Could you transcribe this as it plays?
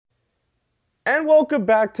And welcome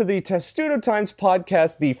back to the Testudo Times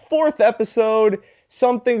podcast, the fourth episode,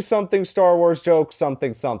 something Star Wars joke,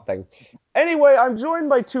 something. Anyway, I'm joined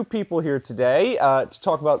by two people here today to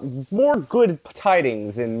talk about more good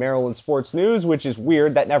tidings in Maryland sports news, which is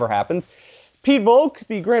weird, that never happens. Pete Volk,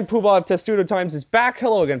 the Grand Poobah of Testudo Times, is back.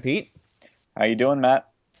 Hello again, Pete. How you doing, Matt?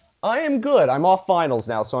 I am good. I'm off finals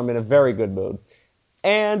now, so I'm in a very good mood.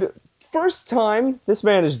 And first time this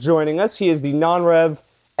man is joining us, he is the non-rev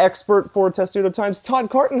expert for Testudo Times, Todd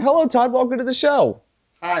Carton. Hello, Todd. Welcome to the show.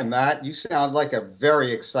 Hi, Matt. You sound like a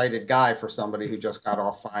very excited guy for somebody who just got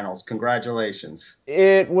off finals. Congratulations.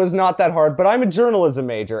 It was not that hard, but I'm a journalism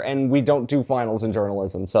major, and we don't do finals in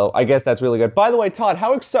journalism, so I guess that's really good. By the way, Todd,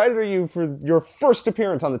 how excited are you for your first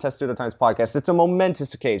appearance on the Testudo Times podcast? It's a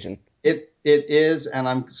momentous occasion. It is, and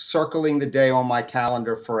I'm circling the day on my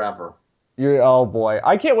calendar forever. Oh boy,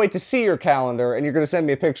 I can't wait to see your calendar, and you're going to send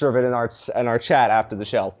me a picture of it in our chat after the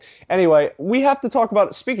show. Anyway, we have to talk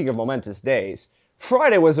about, speaking of momentous days,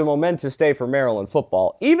 Friday was a momentous day for Maryland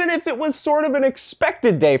football. Even if it was sort of an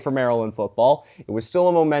expected day for Maryland football, it was still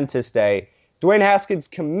a momentous day. Dwayne Haskins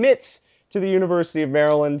commits to the University of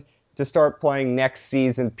Maryland to start playing next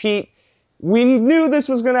season. Pete, we knew this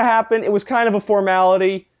was going to happen. It was kind of a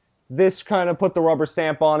formality. This kind of put the rubber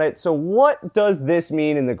stamp on it. So what does this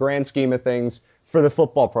mean in the grand scheme of things for the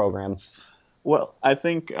football program? Well, I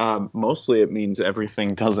think mostly it means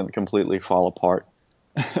everything doesn't completely fall apart.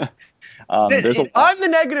 I'm the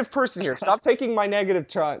negative person here. Stop taking my negative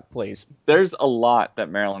shot, please. There's a lot that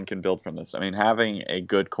Maryland can build from this. I mean, having a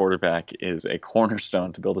good quarterback is a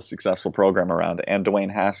cornerstone to build a successful program around, and Dwayne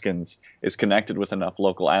Haskins is connected with enough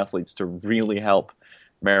local athletes to really help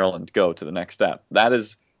Maryland go to the next step. That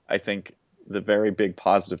is, I think, the very big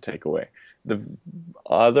positive takeaway. The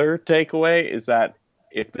other takeaway is that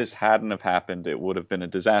if this hadn't have happened, it would have been a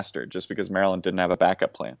disaster just because Maryland didn't have a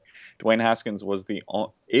backup plan. Dwayne Haskins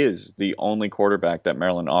is the only quarterback that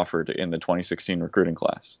Maryland offered in the 2016 recruiting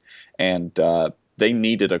class. And they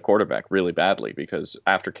needed a quarterback really badly because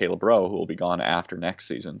after Caleb Rowe, who will be gone after next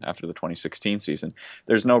season, after the 2016 season,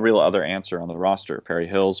 there's no real other answer on the roster. Perry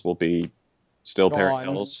Hills will be still Perry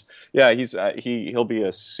Hills. Yeah, he'll be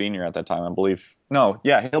a senior at that time, I believe. No,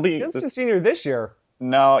 yeah, He's a senior this year.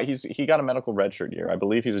 No, he got a medical redshirt year. I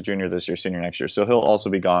believe he's a junior this year, senior next year. So he'll also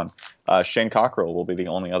be gone. Shane Cockrell will be the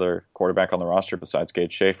only other quarterback on the roster besides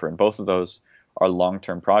Gage Schaefer, and both of those are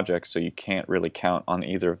long-term projects, so you can't really count on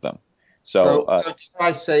either of them. So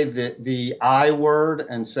I say the I word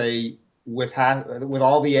and say with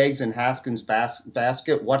all the eggs in Haskins'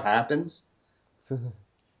 basket, what happens?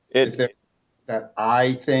 That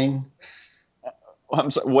I thing. I'm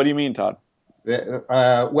sorry, what do you mean, Todd?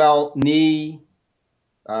 Knee.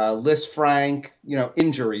 Lisfranc,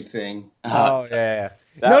 injury thing. Oh, yeah.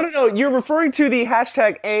 No. You're referring to the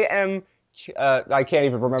hashtag AM. I can't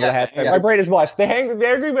even remember the hashtag. Yeah. My brain is washed. The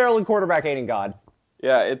Angry Maryland quarterback hating God.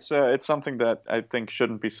 Yeah, it's something that I think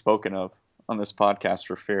shouldn't be spoken of on this podcast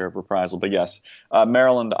for fear of reprisal. But yes,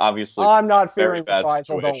 Maryland obviously. I'm not fearing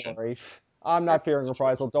reprisal. Don't worry. I'm not fearing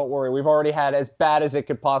reprisal. Don't worry. We've already had as bad as it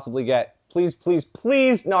could possibly get.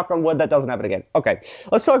 Please, knock on wood, that doesn't happen again. Okay,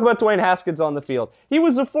 let's talk about Dwayne Haskins on the field. He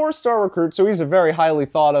was a 4-star recruit, so he's a very highly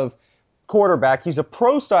thought of quarterback. He's a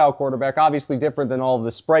pro-style quarterback, obviously different than all of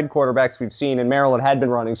the spread quarterbacks we've seen, and Maryland had been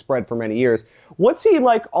running spread for many years. What's he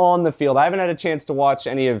like on the field? I haven't had a chance to watch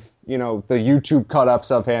any of, the YouTube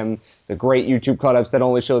cut-ups of him, the great YouTube cut-ups that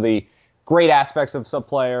only show the great aspects of some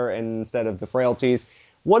player instead of the frailties.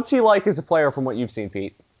 What's he like as a player from what you've seen,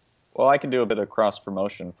 Pete? Well, I can do a bit of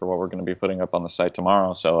cross-promotion for what we're going to be putting up on the site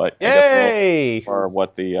tomorrow, so I guess for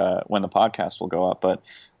what when the podcast will go up. But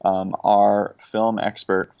our film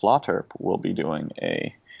expert, Flauterp, will be doing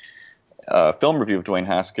a film review of Dwayne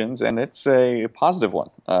Haskins, and it's a positive one.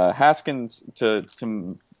 Haskins, to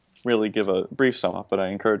really give a brief sum-up, but I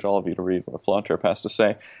encourage all of you to read what Flauterp has to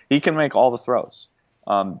say. He can make all the throws.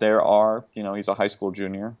 There are, he's a high school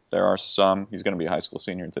junior. There are he's going to be a high school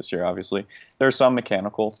senior this year, obviously. There are some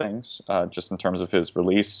mechanical things, just in terms of his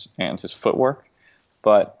release and his footwork.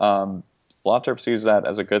 But Flauterp sees that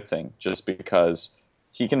as a good thing, just because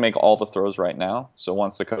he can make all the throws right now. So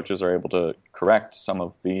once the coaches are able to correct some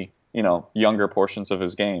of the, younger portions of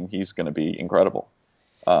his game, he's going to be incredible.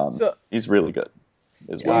 He's really good.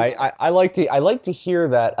 I like to hear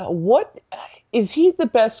that. What is he the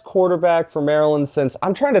best quarterback for Maryland since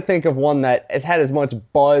I'm trying to think of one that has had as much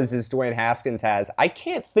buzz as Dwayne Haskins has? I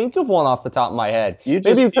can't think of one off the top of my head. Maybe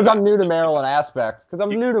because I'm new to Maryland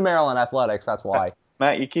new to Maryland athletics, that's why.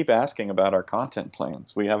 Matt, you keep asking about our content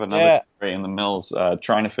plans. We have another story in the mills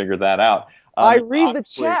trying to figure that out. I read the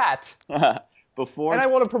chat. Before, and I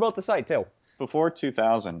want to promote the site too. before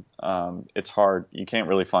 2000, it's hard. You can't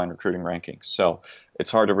really find recruiting rankings, so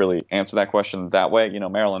it's hard to really answer that question that way.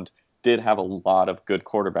 Maryland did have a lot of good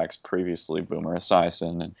quarterbacks previously, Boomer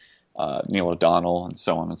Esiason and Neil O'Donnell and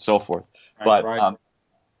so on and so forth.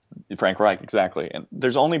 Frank Reich, exactly. And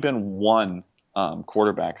there's only been one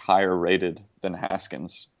quarterback higher rated than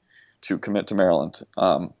Haskins to commit to Maryland.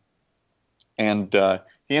 And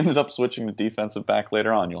he ended up switching to defensive back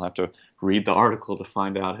later on. You'll have to read the article to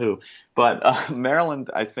find out who. But Maryland,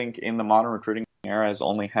 I think, in the modern recruiting era, has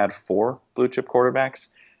only had 4 blue-chip quarterbacks,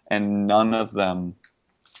 and none of them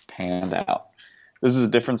panned out. This is a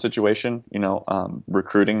different situation.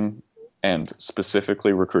 Recruiting, and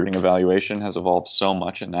specifically recruiting evaluation, has evolved so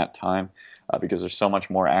much in that time because there's so much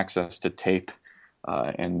more access to tape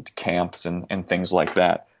and camps and things like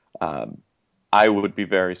that. I would be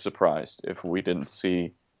very surprised if we didn't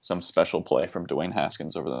see some special play from Dwayne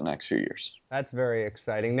Haskins over the next few years. That's very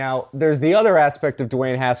exciting. Now, there's the other aspect of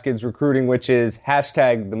Dwayne Haskins recruiting, which is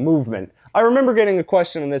 #the movement. I remember getting a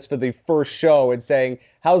question on this for the first show and saying,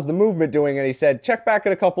 how's the movement doing? And he said, check back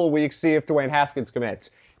in a couple of weeks, see if Dwayne Haskins commits.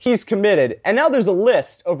 He's committed, and now there's a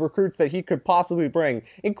list of recruits that he could possibly bring,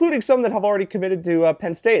 including some that have already committed to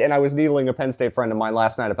Penn State, and I was needling a Penn State friend of mine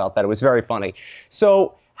last night about that. It was very funny.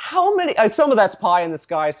 So how many, some of that's pie in the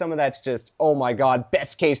sky, some of that's just, oh my God,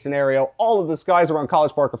 best case scenario. All of the skies around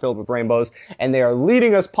College Park are filled with rainbows, and they are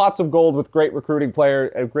leading us pots of gold with great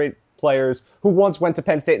great players who once went to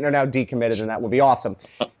Penn State and are now decommitted, and that would be awesome.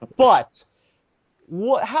 But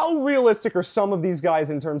how realistic are some of these guys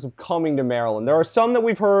in terms of coming to Maryland? There are some that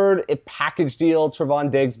we've heard, a package deal, Trevon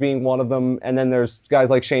Diggs being one of them, and then there's guys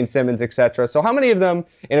like Shane Simmons, etc. So how many of them,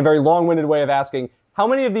 in a very long-winded way of asking, how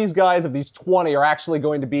many of these guys, of these 20, are actually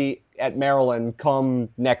going to be at Maryland come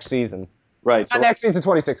next season? Right. So next season,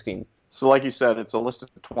 2016. So like you said, it's a list of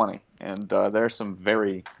 20, and there's some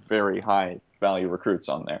very, very high-value recruits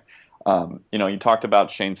on there. You talked about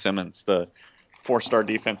Shane Simmons, the 4-star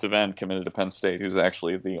defensive end committed to Penn State, who's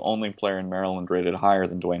actually the only player in Maryland rated higher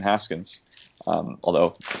than Dwayne Haskins.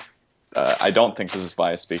 Although I don't think this is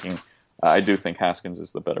biased speaking. I do think Haskins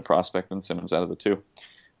is the better prospect than Simmons out of the two.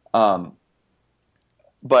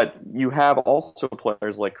 But you have also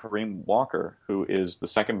players like Kareem Walker, who is the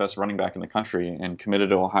second best running back in the country and committed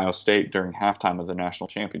to Ohio State during halftime of the national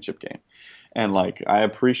championship game. And I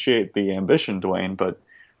appreciate the ambition, Dwayne, but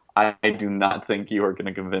I do not think you are going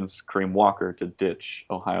to convince Kareem Walker to ditch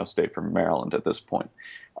Ohio State from Maryland at this point.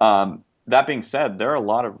 That being said, there are a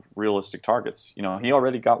lot of realistic targets. He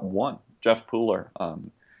already got one. Jeff Pooler,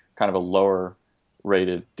 kind of a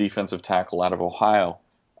lower-rated defensive tackle out of Ohio,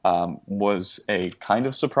 was a kind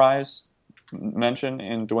of surprise mention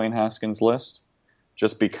in Dwayne Haskins' list,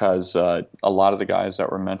 just because a lot of the guys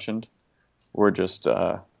that were mentioned were just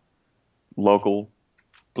local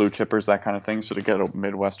blue chippers, that kind of thing. So to get a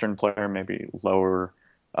Midwestern player maybe lower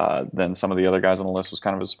than some of the other guys on the list was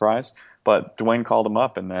kind of a surprise. But Dwayne called him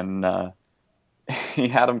up, and then he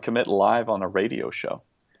had him commit live on a radio show.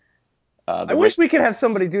 I wish we could have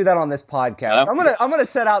somebody do that on this podcast. I'm gonna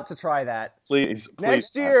set out to try that. Please.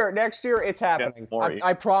 Next year it's happening.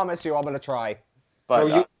 I promise you, I'm gonna try.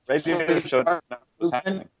 But radio show was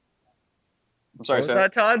happening. I'm sorry, what was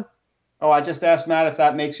that, Todd? Oh, I just asked Matt if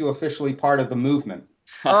that makes you officially part of the movement.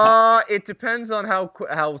 It depends on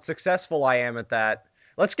how successful I am at that.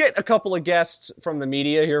 Let's get a couple of guests from the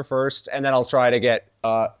media here first, and then I'll try to get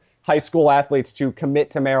high school athletes to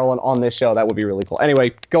commit to Maryland on this show. That would be really cool.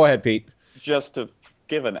 Anyway, go ahead, Pete. Just to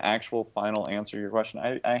give an actual final answer to your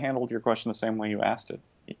question, I handled your question the same way you asked it.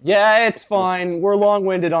 Yeah, it's fine. We're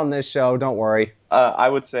long-winded on this show. Don't worry. I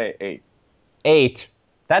would say 8. 8.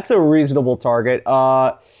 That's a reasonable target.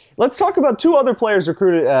 Let's talk about 2 other players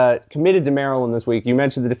committed to Maryland this week. You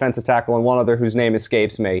mentioned the defensive tackle and one other whose name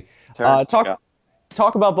escapes me.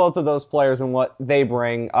 Talk about both of those players and what they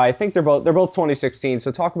bring. I think they're both 2016,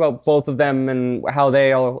 so talk about both of them and how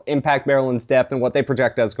they'll impact Maryland's depth and what they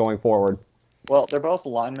project as going forward. Well, they're both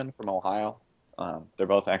linemen from Ohio. They're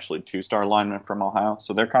both actually 2-star linemen from Ohio,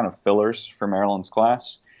 so they're kind of fillers for Maryland's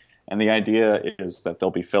class. And the idea is that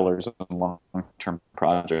they'll be fillers in long-term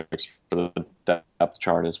projects for the depth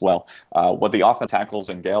chart as well. What the offensive tackles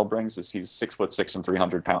in Gale brings is he's 6'6" and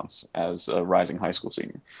 300 pounds as a rising high school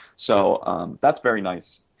senior. So that's very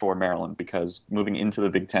nice for Maryland because moving into the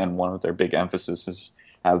Big Ten, one of their big emphases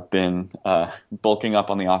have been bulking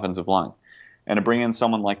up on the offensive line. And to bring in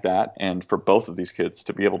someone like that, and for both of these kids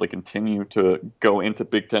to be able to continue to go into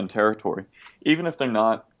Big Ten territory, even if they're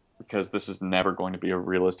not, because this is never going to be a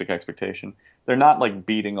realistic expectation, they're not like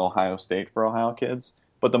beating Ohio State for Ohio kids,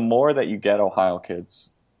 but the more that you get Ohio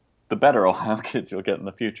kids, the better Ohio kids you'll get in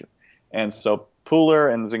the future. And so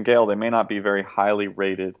Pooler and Zingale, they may not be very highly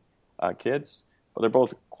rated kids, but they're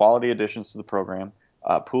both quality additions to the program.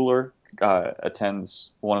 Pooler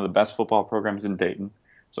attends one of the best football programs in Dayton,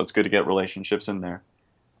 so it's good to get relationships in there.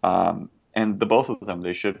 And the both of them,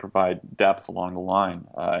 they should provide depth along the line.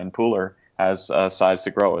 And Pooler has size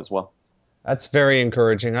to grow as well. That's very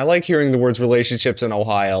encouraging. I like hearing the words relationships in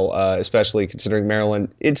Ohio, especially considering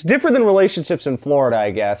Maryland. It's different than relationships in Florida, I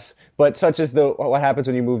guess, but such as what happens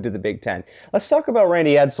when you move to the Big Ten. Let's talk about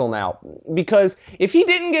Randy Edsall now, because if he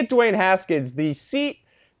didn't get Dwayne Haskins, the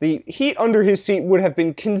heat under his seat would have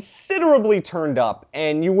been considerably turned up,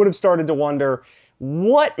 and you would have started to wonder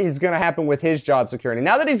what is going to happen with his job security.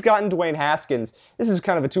 Now that he's gotten Dwayne Haskins, this is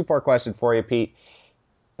kind of a two-part question for you, Pete.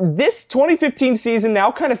 This 2015 season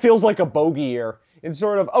now kind of feels like a bogey year. It's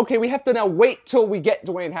sort of, okay, we have to now wait till we get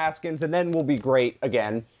Dwayne Haskins and then we'll be great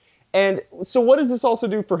again. And so what does this also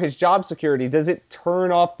do for his job security? Does it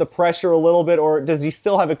turn off the pressure a little bit, or does he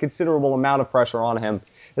still have a considerable amount of pressure on him?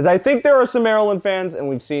 Because I think there are some Maryland fans, and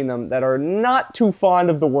we've seen them, that are not too fond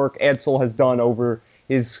of the work Edsall has done over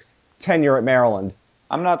his tenure at Maryland.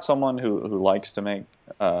 I'm not someone who likes to make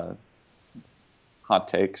hot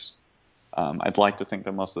takes. I'd like to think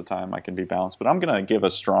that most of the time I can be balanced, but I'm going to give a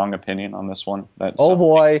strong opinion on this one. That oh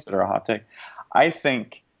boy, consider a hot take. I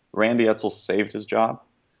think Randy Edsall saved his job,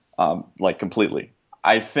 like completely.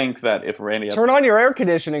 I think that if Randy Edsall turn on your air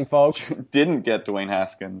conditioning, folks, didn't get Dwayne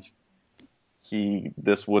Haskins,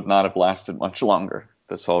 this would not have lasted much longer.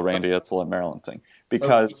 This whole Randy Edsall at Maryland thing,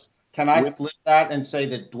 because can I flip that and say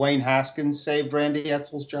that Dwayne Haskins saved Randy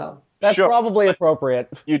Edsall's job? That's sure, probably appropriate.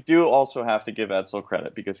 You do also have to give Edsall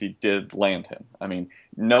credit because he did land him. I mean,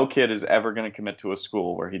 no kid is ever going to commit to a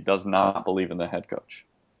school where he does not believe in the head coach.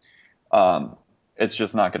 It's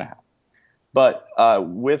just not going to happen. But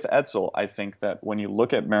with Edsall, I think that when you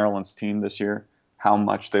look at Maryland's team this year, how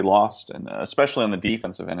much they lost, and especially on the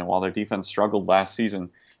defensive end, and while their defense struggled last season,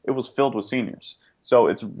 it was filled with seniors. So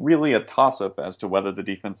it's really a toss-up as to whether the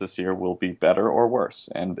defense this year will be better or worse.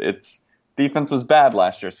 And defense was bad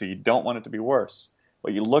last year, so you don't want it to be worse.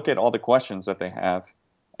 But you look at all the questions that they have,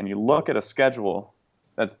 and you look at a schedule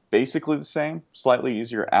that's basically the same, slightly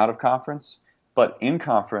easier out of conference, but in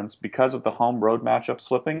conference, because of the home-road matchup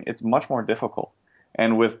slipping, it's much more difficult.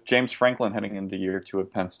 And with James Franklin heading into year 2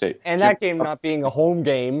 at Penn State. And that game not being a home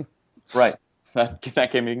game. Right. That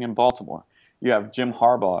game being in Baltimore. You have Jim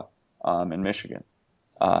Harbaugh in Michigan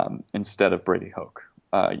instead of Brady Hoke.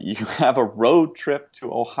 You have a road trip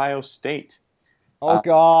to Ohio State. Oh,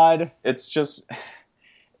 God. It's just,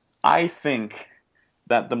 I think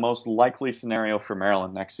that the most likely scenario for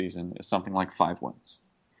Maryland next season is something like 5 wins.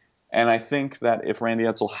 And I think that if Randy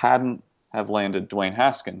Edsall hadn't have landed Dwayne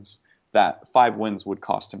Haskins, that 5 wins would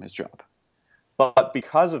cost him his job. But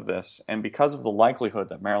because of this, and because of the likelihood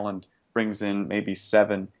that Maryland brings in maybe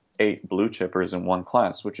 7, 8 blue chippers in one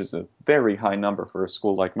class, which is a very high number for a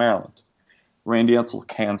school like Maryland, Randy Edsall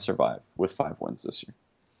can survive with 5 wins this year.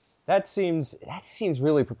 That seems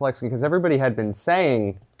really perplexing because everybody had been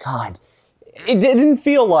saying, God, it didn't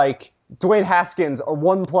feel like Dwayne Haskins or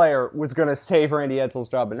one player was going to save Randy Edsall's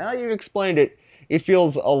job. But now you've explained it, it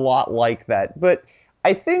feels a lot like that. But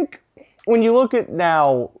I think when you look at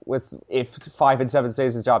now if 5 and 7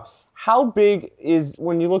 saves his job, how big is,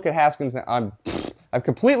 when you look at Haskins, I've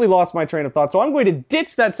completely lost my train of thought, so I'm going to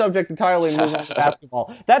ditch that subject entirely and move on to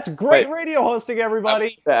basketball. That's great radio hosting, everybody. I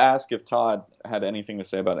wanted to ask if Todd had anything to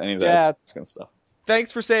say about any of that stuff.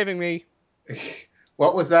 Thanks for saving me.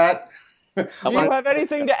 What was that? Do you have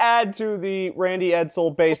anything to add to the Randy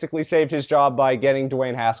Edsall basically saved his job by getting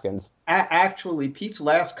Dwayne Haskins? Actually, Pete's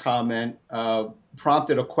last comment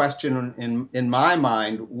prompted a question in my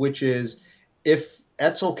mind, which is, if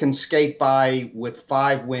Edsall can skate by with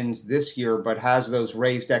 5 wins this year, but has those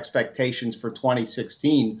raised expectations for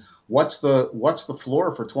 2016, what's the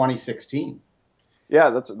floor for 2016? Yeah,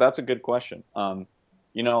 that's a good question.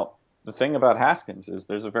 The thing about Haskins is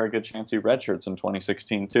there's a very good chance he redshirts in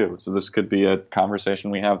 2016 too. So this could be a conversation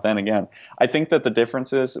we have then again. I think that the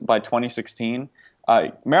difference is by 2016,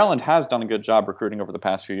 Maryland has done a good job recruiting over the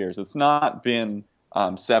past few years. It's not been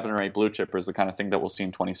 7 or 8 blue chippers, the kind of thing that we'll see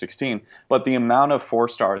in 2016. But the amount of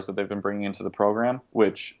 4-stars that they've been bringing into the program,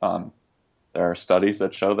 which there are studies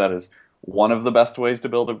that show that is one of the best ways to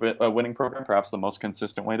build a winning program, perhaps the most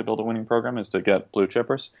consistent way to build a winning program is to get blue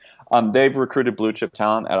chippers. They've recruited blue chip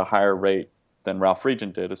talent at a higher rate than Ralph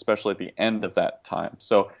Friedgen did, especially at the end of that time.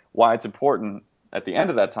 So why it's important at the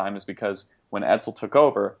end of that time is because when Edsall took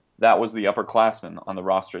over, that was the upperclassmen on the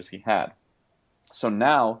rosters he had. So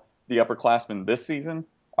now the upperclassmen this season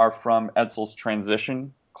are from Edsall's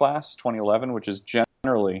transition class, 2011, which is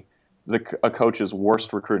generally a coach's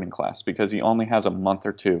worst recruiting class because he only has a month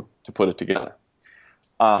or two to put it together.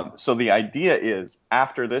 So the idea is,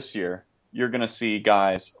 after this year, you're going to see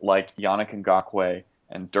guys like Yannick Ngakoue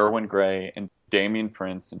and Derwin Gray and Damian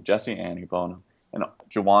Prince and Jesse Anibone and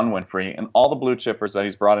Juwan Winfrey and all the blue chippers that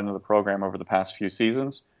he's brought into the program over the past few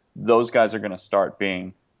seasons. Those guys are going to start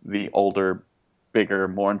being the older, bigger,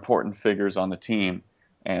 more important figures on the team.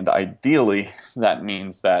 And ideally, that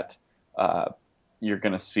means that you're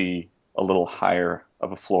going to see a little higher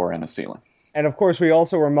of a floor and a ceiling. And of course, we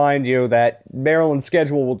also remind you that Maryland's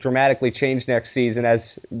schedule will dramatically change next season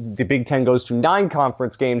as the Big Ten goes to 9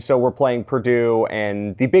 conference games. So we're playing Purdue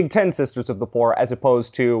and the Big Ten Sisters of the Poor as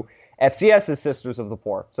opposed to FCS's Sisters of the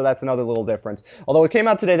Poor. So that's another little difference. Although it came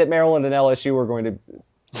out today that Maryland and LSU are going to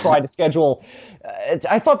try to schedule.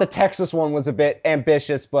 I thought the Texas one was a bit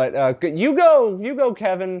ambitious, but you go,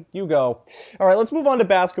 Kevin, you go. All right, let's move on to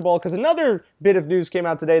basketball because another bit of news came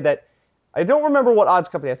out today that I don't remember what odds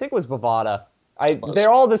company. I think it was Bovada. They're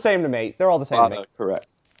all the same to me. They're all the same Bovada, to me. Correct.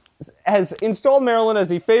 Has installed Maryland as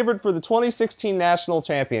the favorite for the 2016 national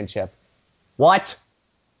championship. What?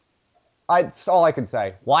 That's all I can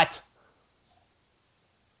say. What?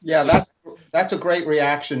 Yeah, that's a great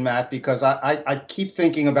reaction, Matt, because I keep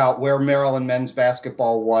thinking about where Maryland men's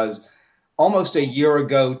basketball was almost a year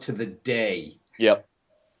ago to the day. Yep.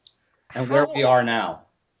 And where we are now.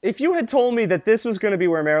 If you had told me that this was going to be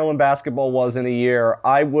where Maryland basketball was in a year,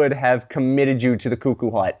 I would have committed you to the Cuckoo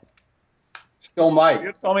Hut. Still might.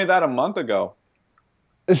 You told me that a month ago.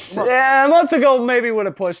 Yeah, a month ago maybe would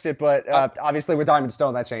have pushed it, but obviously with Diamond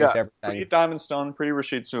Stone that changed everything. Pre-Diamond Stone,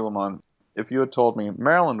 pre-Rashid Suleiman. If you had told me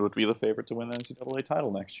Maryland would be the favorite to win the NCAA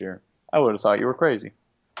title next year, I would have thought you were crazy.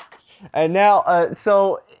 And now,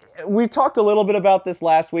 so we talked a little bit about this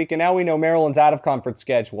last week, and now we know Maryland's out-of-conference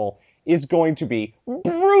schedule is going to be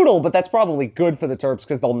brutal, but that's probably good for the Terps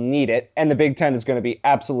because they'll need it, and the Big Ten is going to be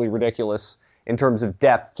absolutely ridiculous in terms of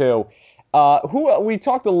depth, too. We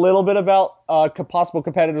talked a little bit about possible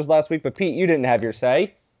competitors last week, but Pete, you didn't have your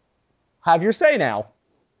say. Have your say now.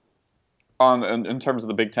 In terms of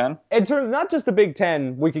the Big Ten? In terms, not just the Big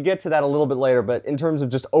Ten, we could get to that a little bit later, but in terms of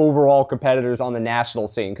just overall competitors on the national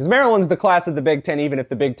scene. Because Maryland's the class of the Big Ten, even if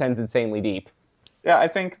the Big Ten's insanely deep. Yeah, I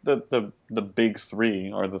think the big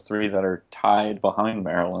three are the three that are tied behind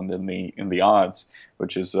Maryland in the odds,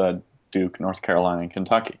 which is Duke, North Carolina, and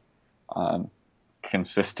Kentucky.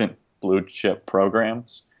 Consistent blue chip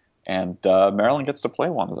programs, and Maryland gets to play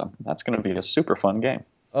one of them. That's going to be a super fun game.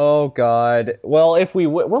 Oh God! Well,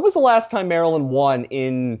 when was the last time Maryland won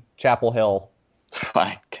in Chapel Hill?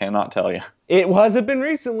 I cannot tell you. It hasn't been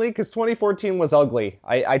recently because 2014 was ugly.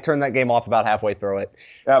 I turned that game off about halfway through it.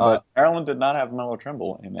 Yeah, but Maryland did not have Melo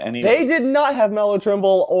Trimble in any. They did not have Melo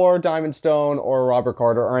Trimble or Diamond Stone or Robert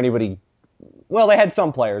Carter or anybody. Well, they had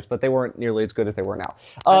some players, but they weren't nearly as good as they were now.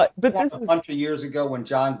 But this is a bunch of years ago when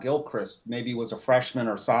John Gilchrist maybe was a freshman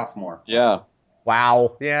or sophomore. Yeah.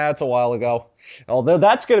 Wow. Yeah, that's a while ago. Although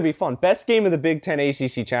that's going to be fun. Best game of the Big Ten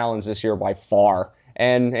ACC Challenge this year by far.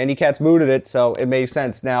 And Andy Katz mooted it, so it makes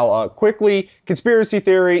sense. Now, quickly, conspiracy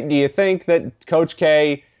theory. Do you think that Coach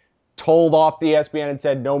K told off the ESPN and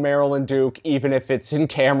said no Maryland Duke, even if it's in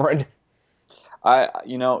Cameron? I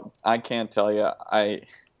can't tell you.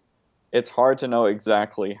 It's hard to know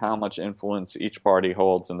exactly how much influence each party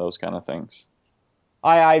holds in those kind of things.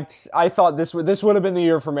 I thought this would have been the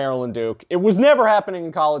year for Maryland Duke. It was never happening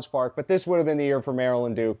in College Park, but this would have been the year for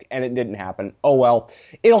Maryland Duke, and it didn't happen. Oh well.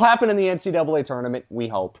 It'll happen in the NCAA tournament, we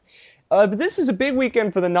hope. But this is a big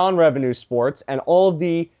weekend for the non-revenue sports, and all of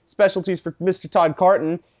the specialties for Mr. Todd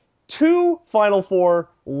Carton. 2 Final Four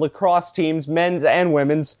lacrosse teams, men's and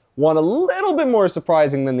women's, one a little bit more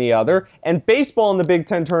surprising than the other, and baseball in the Big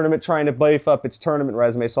Ten tournament trying to beef up its tournament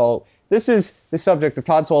resume. So this is the subject of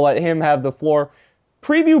Todd, so I'll let him have the floor.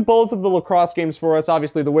 Preview both of the lacrosse games for us.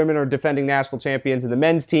 Obviously, the women are defending national champions, and the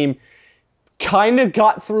men's team kind of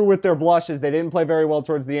got through with their blushes. They didn't play very well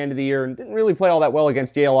towards the end of the year and didn't really play all that well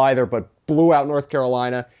against Yale either, but blew out North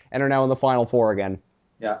Carolina and are now in the Final Four again.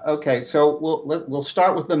 Yeah, okay. So we'll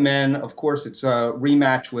start with the men. Of course, it's a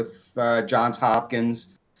rematch with Johns Hopkins.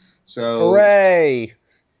 So hooray!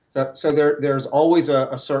 So there's always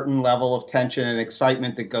a certain level of tension and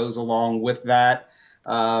excitement that goes along with that.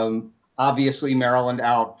 Obviously, Maryland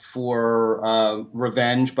out for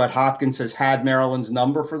revenge, but Hopkins has had Maryland's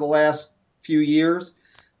number for the last few years.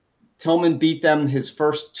 Tillman beat them his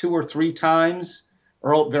first 2 or 3 times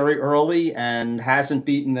very early and hasn't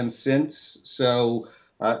beaten them since. So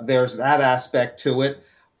there's that aspect to it.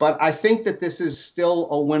 But I think that this is still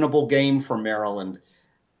a winnable game for Maryland.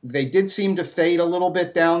 They did seem to fade a little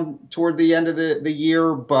bit down toward the end of the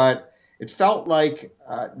year, but it felt like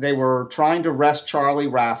they were trying to rest Charlie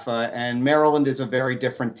Raffa, and Maryland is a very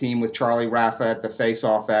different team with Charlie Raffa at the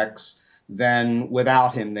faceoff X than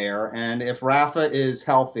without him there. And if Raffa is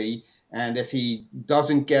healthy, and if he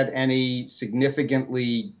doesn't get any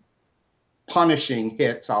significantly punishing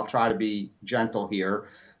hits, I'll try to be gentle here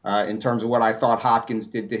in terms of what I thought Hopkins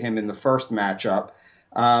did to him in the first matchup.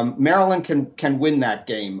 Maryland can win that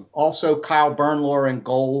game. Also, Kyle Bernlohr in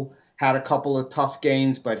goal had a couple of tough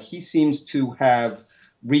games, but he seems to have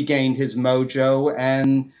regained his mojo.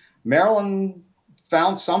 And Maryland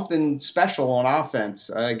found something special on offense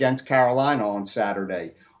against Carolina on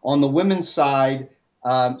Saturday. On the women's side,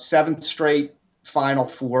 seventh straight Final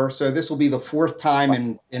Four. So this will be the fourth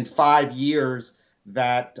time in 5 years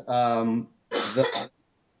that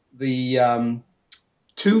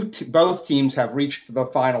both teams have reached the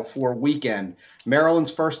Final Four weekend. Maryland's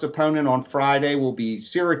first opponent on Friday will be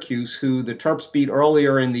Syracuse, who the Terps beat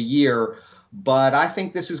earlier in the year. But I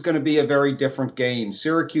think this is going to be a very different game.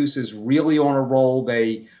 Syracuse is really on a roll.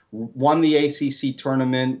 They won the ACC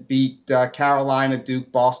tournament, beat Carolina,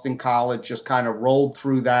 Duke, Boston College, just kind of rolled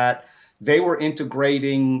through that. They were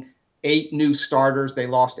integrating 8 new starters. They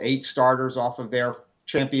lost 8 starters off of their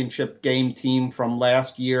championship game team from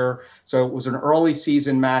last year. So it was an early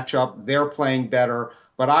season matchup. They're playing better.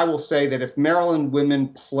 But I will say that if Maryland women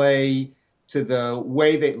play to the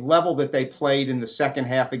level that they played in the second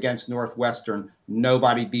half against Northwestern,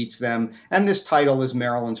 nobody beats them. And this title is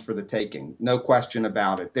Maryland's for the taking. No question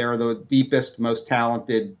about it. They're the deepest, most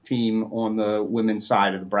talented team on the women's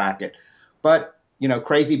side of the bracket. But,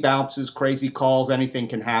 crazy bounces, crazy calls, anything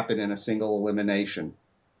can happen in a single elimination.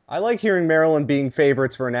 I like hearing Maryland being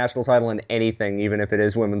favorites for a national title in anything, even if it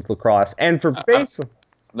is women's lacrosse. And for baseball...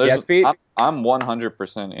 Yes, Pete? I'm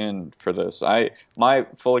 100% in for this. My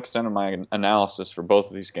full extent of my analysis for both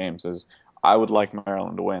of these games is I would like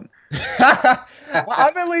Maryland to win.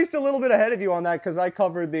 I'm at least a little bit ahead of you on that because I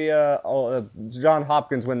covered the John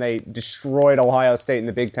Hopkins when they destroyed Ohio State in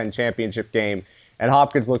the Big Ten championship game, and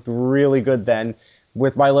Hopkins looked really good then.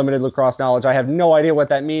 With my limited lacrosse knowledge, I have no idea what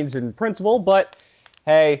that means in principle, but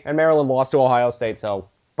hey, and Maryland lost to Ohio State, so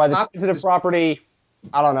by the transitive property,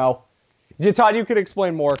 I don't know. Todd, you could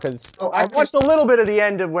explain more because I watched a little bit of the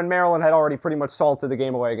end of when Maryland had already pretty much salted the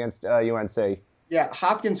game away against UNC. Yeah,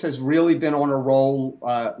 Hopkins has really been on a roll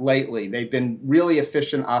lately. They've been really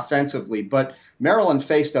efficient offensively, but Maryland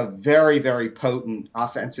faced a very, very potent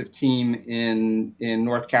offensive team in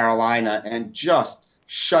North Carolina and just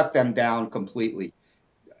shut them down completely.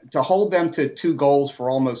 To hold them to 2 goals for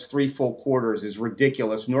almost 3 full quarters is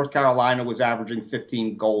ridiculous. North Carolina was averaging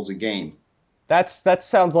 15 goals a game. That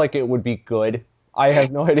sounds like it would be good. I have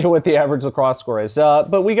no idea what the average lacrosse score is.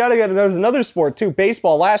 But we got to get there's another sport, too.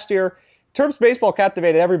 Baseball. Last year, Terps baseball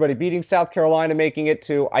captivated everybody, beating South Carolina, making it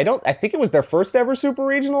to, I think it was their first ever Super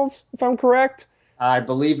Regionals, if I'm correct. I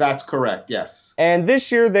believe that's correct, yes. And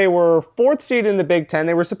this year they were 4th seed in the Big Ten.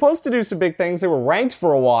 They were supposed to do some big things. They were ranked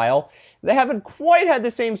for a while. They haven't quite had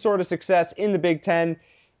the same sort of success in the Big Ten.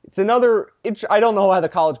 I don't know how the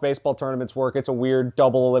college baseball tournaments work. It's a weird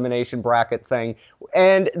double elimination bracket thing.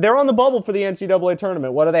 And they're on the bubble for the NCAA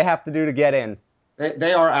tournament. What do they have to do to get in?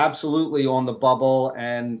 They are absolutely on the bubble.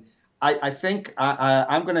 And I think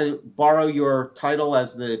I'm going to borrow your title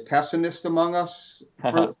as the pessimist among us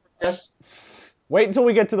for this. Wait until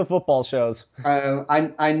we get to the football shows.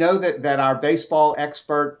 I know that our baseball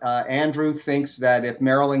expert, Andrew, thinks that if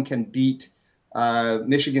Maryland can beat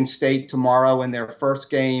Michigan State tomorrow in their first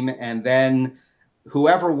game, and then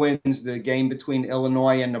whoever wins the game between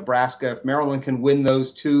Illinois and Nebraska, if Maryland can win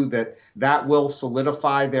those 2, that will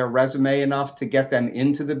solidify their resume enough to get them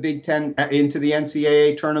into the Big Ten, into the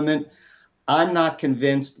NCAA tournament. I'm not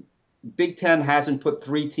convinced. Big Ten hasn't put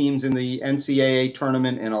 3 teams in the NCAA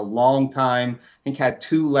tournament in a long time. I think had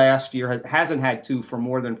 2 last year. Hasn't had 2 for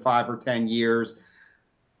more than 5 or 10 years.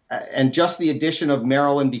 And just the addition of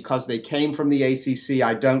Maryland, because they came from the ACC,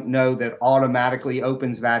 I don't know that automatically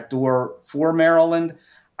opens that door for Maryland.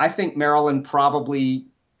 I think Maryland probably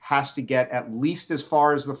has to get at least as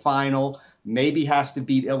far as the final, maybe has to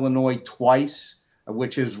beat Illinois twice,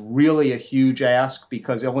 which is really a huge ask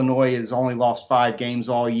because Illinois has only lost 5 games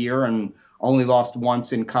all year and only lost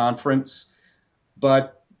once in conference.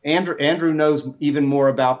 But Andrew knows even more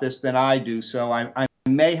about this than I do, so I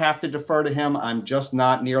may have to defer to him. I'm just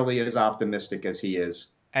not nearly as optimistic as he is.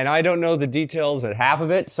 And I don't know the details at half of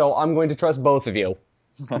it, so I'm going to trust both of you.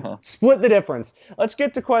 Split the difference. Let's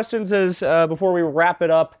get to questions before we wrap it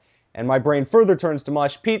up and my brain further turns to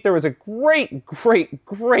mush. Pete, there was a great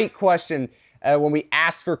question when we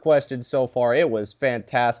asked for questions so far. It was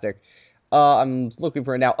fantastic. I'm looking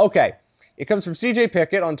for it now. Okay. It comes from CJ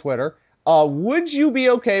Pickett on Twitter. Would you be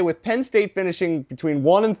okay with Penn State finishing between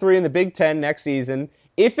 1 and 3 in the Big Ten next season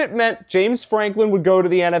if it meant James Franklin would go to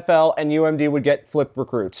the NFL and UMD would get flipped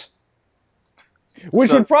recruits?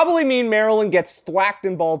 Which would probably mean Maryland gets thwacked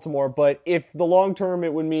in Baltimore, but if the long term,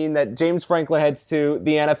 it would mean that James Franklin heads to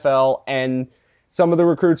the NFL and some of the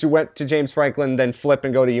recruits who went to James Franklin then flip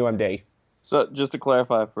and go to UMD. So just to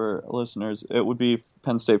clarify for listeners, it would be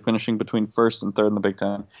Penn State finishing between first and third in the Big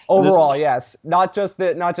Ten. Overall, yes. Not just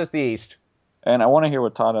the East. And I want to hear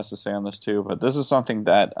what Todd has to say on this too, but this is something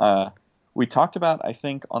that we talked about, I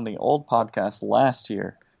think, on the old podcast last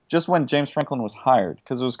year, just when James Franklin was hired,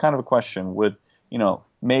 because it was kind of a question,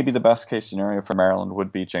 maybe the best case scenario for Maryland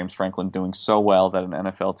would be James Franklin doing so well that an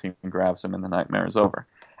NFL team grabs him and the nightmare is over.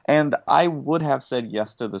 And I would have said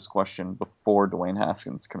yes to this question before Dwayne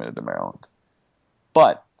Haskins committed to Maryland.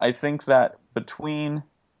 But I think that between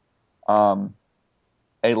a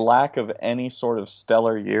lack of any sort of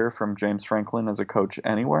stellar year from James Franklin as a coach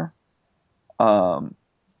anywhere,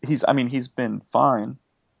 he's been fine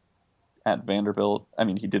at Vanderbilt. I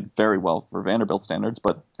mean, he did very well for Vanderbilt standards,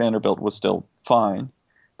 but Vanderbilt was still fine.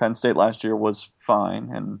 Penn State last year was fine,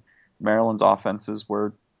 and Maryland's offenses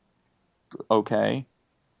were okay.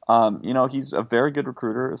 He's a very good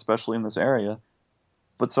recruiter, especially in this area,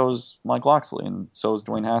 but so is Mike Locksley, and so is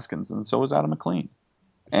Dwayne Haskins, and so is Adam McLean.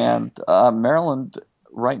 And Maryland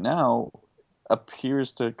right now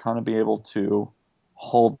appears to kind of be able to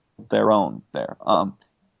hold their own there.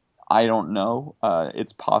 I don't know.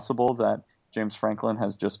 It's possible that James Franklin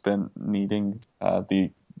has just been needing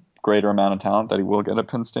the greater amount of talent that he will get at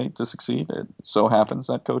Penn State to succeed. It so happens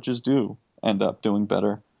that coaches do end up doing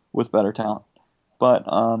better with better talent. But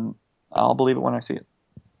I'll believe it when I see it.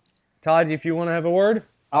 Todd, if you want to have a word?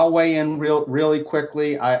 I'll weigh in really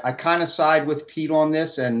quickly. I kind of side with Pete on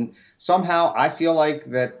this, and somehow I feel like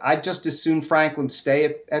that I'd just as soon Franklin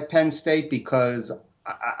stay at Penn State, because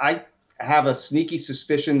I have a sneaky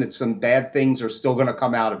suspicion that some bad things are still going to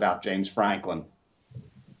come out about James Franklin.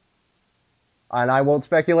 And I won't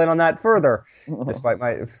speculate on that further, despite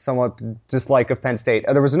my somewhat dislike of Penn State.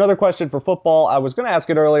 There was another question for football. I was going to ask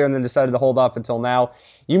it earlier and then decided to hold off until now.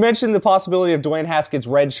 You mentioned the possibility of Dwayne Haskins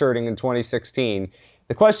redshirting in 2016.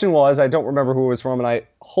 The question was, I don't remember who it was from, and I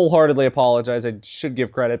wholeheartedly apologize. I should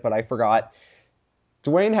give credit, but I forgot.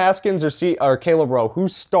 Dwayne Haskins or Caleb Rowe, who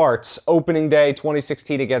starts opening day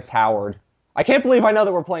 2016 against Howard? I can't believe I know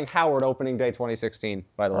that we're playing Howard opening day 2016,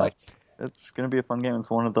 by the way. It's going to be a fun game.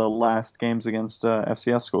 It's one of the last games against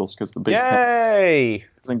FCS schools because the Big Ten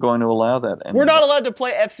isn't going to allow that anymore. We're not allowed to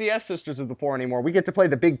play FCS Sisters of the Poor anymore. We get to play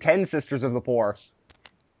the Big Ten Sisters of the Poor.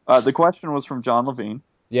 The question was from John Levine.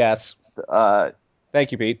 Yes.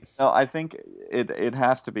 Thank you, Pete. No, I think it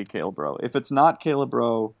has to be Caleb Rowe. If it's not Caleb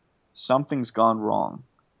Rowe, something's gone wrong.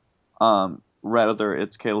 Rather,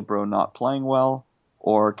 it's Caleb Rowe not playing well,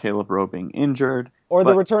 or Caleb Rowe being injured. Or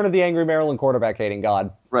the return of the angry Maryland quarterback hating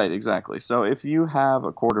God. Right, exactly. So if you have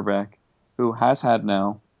a quarterback who has had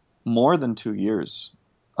now more than 2 years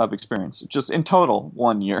of experience, just in total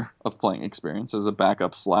 1 year of playing experience as a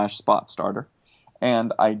backup / spot starter,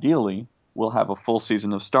 and ideally will have a full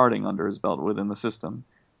season of starting under his belt within the system,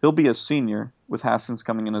 he'll be a senior with Haskins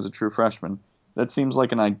coming in as a true freshman. That seems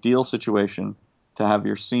like an ideal situation to have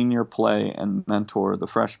your senior play and mentor the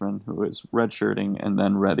freshman who is redshirting and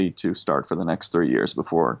then ready to start for the next 3 years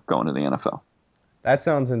before going to the NFL. That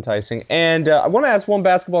sounds enticing. And I want to ask one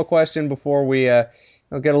basketball question before we get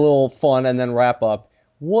a little fun and then wrap up.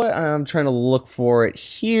 I'm trying to look for it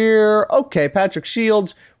here. Okay, Patrick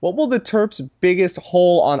Shields. What will the Terps' biggest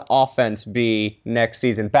hole on offense be next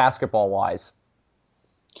season, basketball-wise?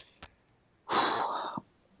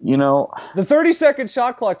 The 30-second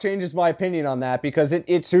shot clock changes my opinion on that, because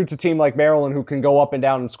it suits a team like Maryland who can go up and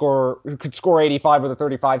down and who could score 85 with a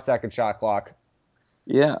 35-second shot clock.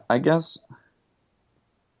 Yeah, I guess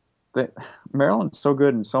that Maryland's so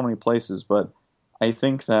good in so many places, but I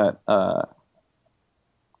think that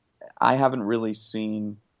I haven't really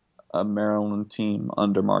seen a Maryland team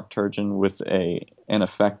under Mark Turgeon with an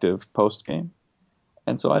effective post game.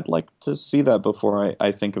 And so I'd like to see that before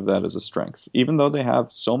I think of that as a strength. Even though they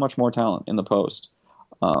have so much more talent in the post,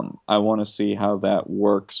 I want to see how that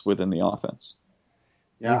works within the offense.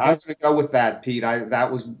 Yeah, I'm going to go with that, Pete.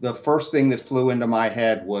 That was the first thing that flew into my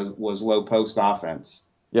head was low post offense.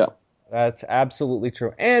 Yeah. That's absolutely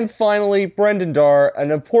true. And finally, Brendan Darr,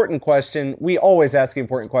 an important question. We always ask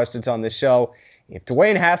important questions on this show. If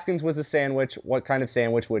Dwayne Haskins was a sandwich, what kind of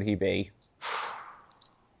sandwich would he be?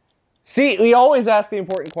 See, we always ask the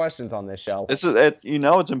important questions on this show. This is it.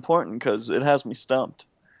 It's important because it has me stumped.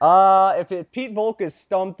 If Pete Volk is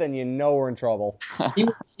stumped, then we're in trouble.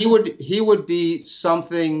 He would be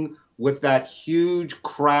something with that huge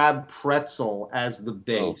crab pretzel as the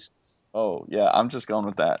base. Oh yeah, I'm just going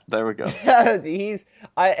with that. There we go.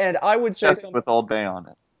 I would say Just with Old Bay on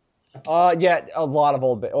it. Yeah, a lot of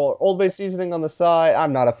Old Bay seasoning on the side.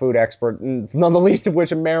 I'm not a food expert, none the least of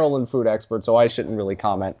which a Maryland food expert, so I shouldn't really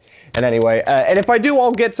comment. And anyway, and if I do,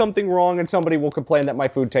 I'll get something wrong and somebody will complain that my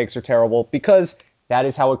food takes are terrible, because that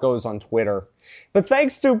is how it goes on Twitter. But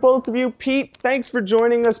thanks to both of you. Pete, thanks for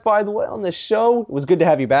joining us, by the way, on this show. It was good to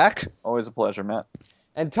have you back. Always a pleasure, Matt.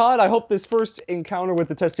 And Todd, I hope this first encounter with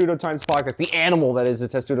the Testudo Times podcast, the animal that is the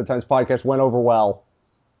Testudo Times podcast, went over well.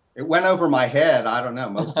 It went over my head. I don't know.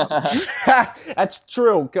 Most of That's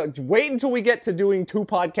true. Wait until we get to doing 2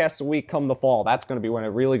 podcasts a week come the fall. That's going to be when it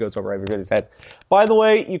really goes over everybody's heads. By the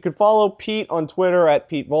way, you can follow Pete on Twitter at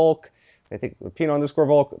Pete Volk. I think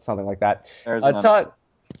Pete_Volk, something like that.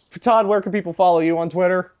 Todd, where can people follow you on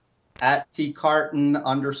Twitter? At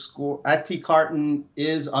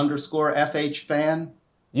 @TCarton_FH_fan.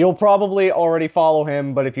 You'll probably already follow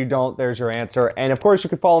him, but if you don't, there's your answer. And of course, you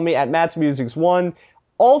can follow me at Matt's Musics 1.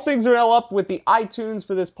 All things are now up with the iTunes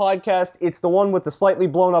for this podcast. It's the one with the slightly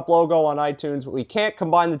blown up logo on iTunes. We can't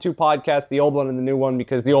combine the 2 podcasts, the old one and the new one,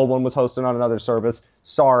 because the old one was hosted on another service.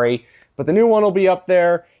 Sorry. But the new one will be up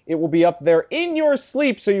there. It will be up there in your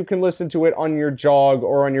sleep so you can listen to it on your jog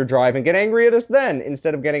or on your drive and get angry at us then,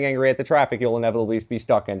 instead of getting angry at the traffic you'll inevitably be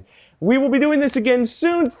stuck in. We will be doing this again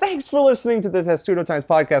soon. Thanks for listening to the Testudo Times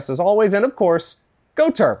podcast as always. And of course,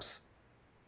 go Terps.